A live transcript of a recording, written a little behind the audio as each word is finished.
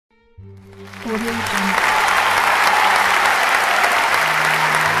Yeah,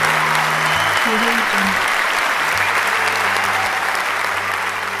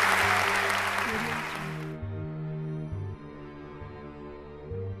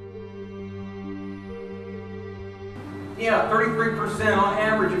 33% on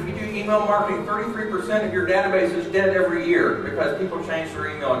average. If you do email marketing, 33% of your database is dead every year because people change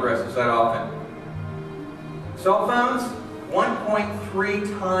their email addresses that often. Cell phones,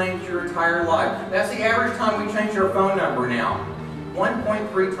 1.3 times your entire life. That's the average time we change our phone number now.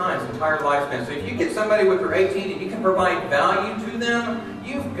 1.3 times entire lifespan. So if you get somebody with their 18 and you can provide value to them,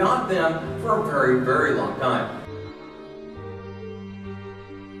 you've got them for a very, very long time.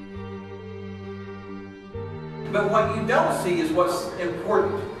 But what you don't see is what's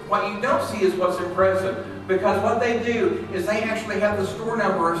important. What you don't see is what's impressive. Because what they do is they actually have the store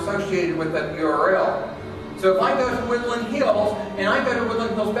number associated with that URL. So if I go to Woodland Hills, and I go to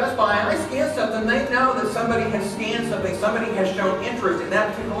Woodland Hills Best Buy, and I scan something, they know that somebody has scanned something, somebody has shown interest in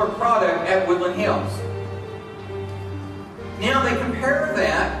that particular product at Woodland Hills. Now they compare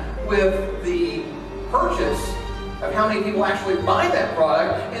that with the purchase of how many people actually buy that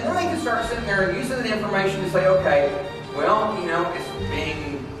product, and then they can start sitting there and using that information to say, okay, well, it's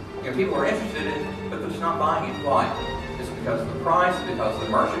being, people are interested in it, but they're just not buying it. Why? Is it because of the price? Is it because of the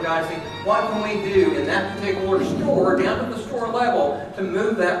merchandising? What can we do in that particular store, down to the store level, to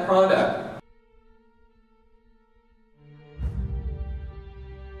move that product?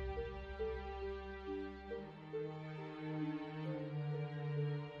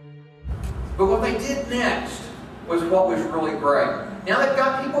 But what they did next was what was really great. Now they've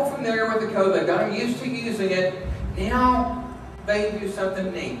got people familiar with the code, they've got them used to using it, now they do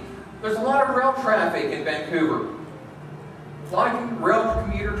something neat. There's a lot of rail traffic in Vancouver. A lot of rail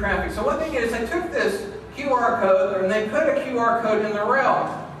commuter traffic. So what they did is they took this QR code and they put a QR code in the rail.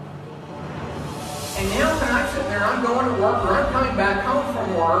 And now when I sit there, I'm going to work or I'm coming back home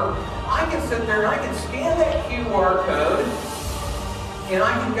from work, I can sit there and I can scan that QR code and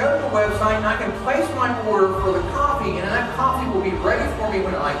I can go to the website and I can place my order for the coffee, and that coffee will be ready for me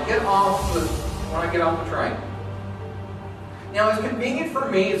when I get off the train. Now it's convenient for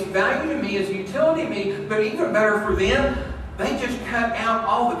me, it's value to me, it's utility to me, but even better for them, they just cut out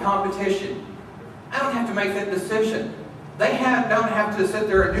all the competition. I don't have to make that decision. They don't have to sit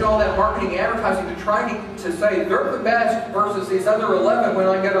there and do all that marketing advertising to try to say they're the best versus these other 11 when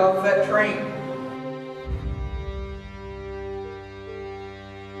I get off that train.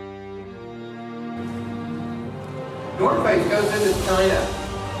 North Face goes into China.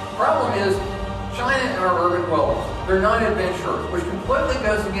 The problem is, China are urban dwellers. They're not adventurers, which completely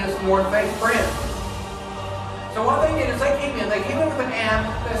goes against the North Face brand. So what they did is they came in with an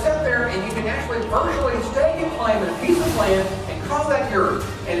app that sat there and you can actually virtually stake and claim a piece of land and call that yours.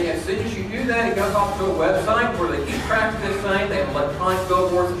 And as soon as you do that, it goes off to a website where they keep track of this thing. They have electronic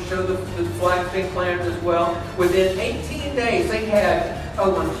billboards that show the flag being planted as well. Within 18 days, they had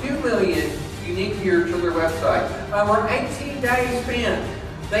over 2 million unique viewers to their website. Over 18 days spent,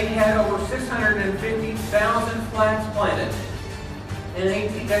 they had over 650,000 flags planted. In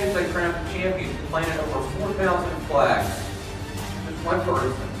 18 days, they crowned the champion and planted over 4,000 flags. Just one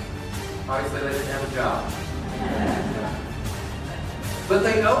person. Obviously, they didn't have a job. But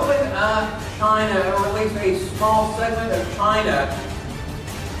they opened up China, or at least a small segment of China,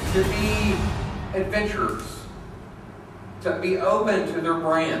 to be adventurers, to be open to their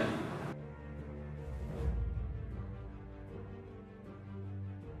brand.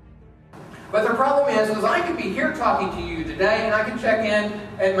 But the problem is I could be here talking to you today and I can check in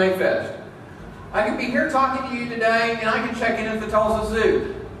at Mayfest. I could be here talking to you today and I can check in at the Tulsa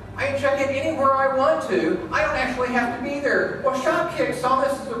Zoo. I can check in anywhere I want to. I don't actually have to be there. Well, Shopkick saw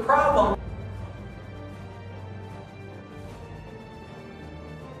this as a problem.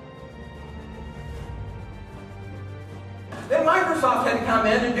 Then Microsoft had to come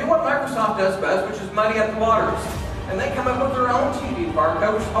in and do what Microsoft does best, which is muddy up the waters. And they come up with their own TV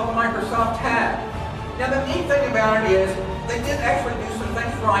barcode, which is called the Microsoft tag. Now the neat thing about it is, they did actually do some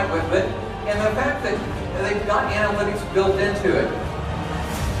things right with it, and the fact that they've got analytics built into it.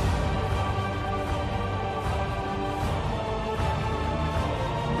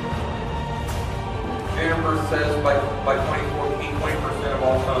 Jennifer says by 2014, 20% of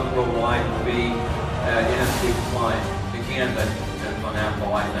all phones worldwide will be NFC compliant. Again, that depends on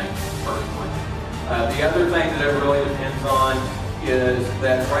Apple, I think, personally. The other thing that it really depends on is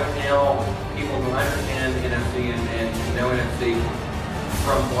that right now, people who understand NFC and know NFC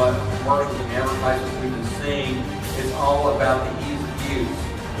from what commercials and advertisements we've been seeing is all about the ease of use.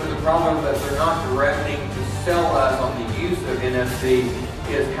 But the problem is that they're not directing to sell us on the use of NFC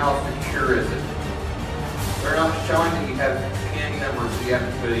is how secure is it. They're not showing that you have PIN numbers that you have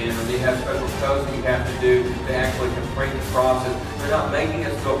to put in, or that you have special codes that you have to do to actually complete the process. They're not making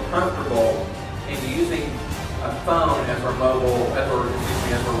us feel comfortable in using a phone as our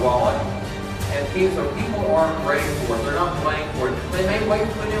as our wallet. And so people aren't ready for it. They're not playing for it. They may wait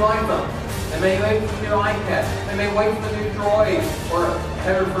for the new iPhone. They may wait for the new iPad. They may wait for the new Droid, or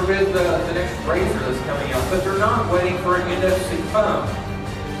heaven forbid the next Razor that's coming out. But they're not waiting for an NFC phone.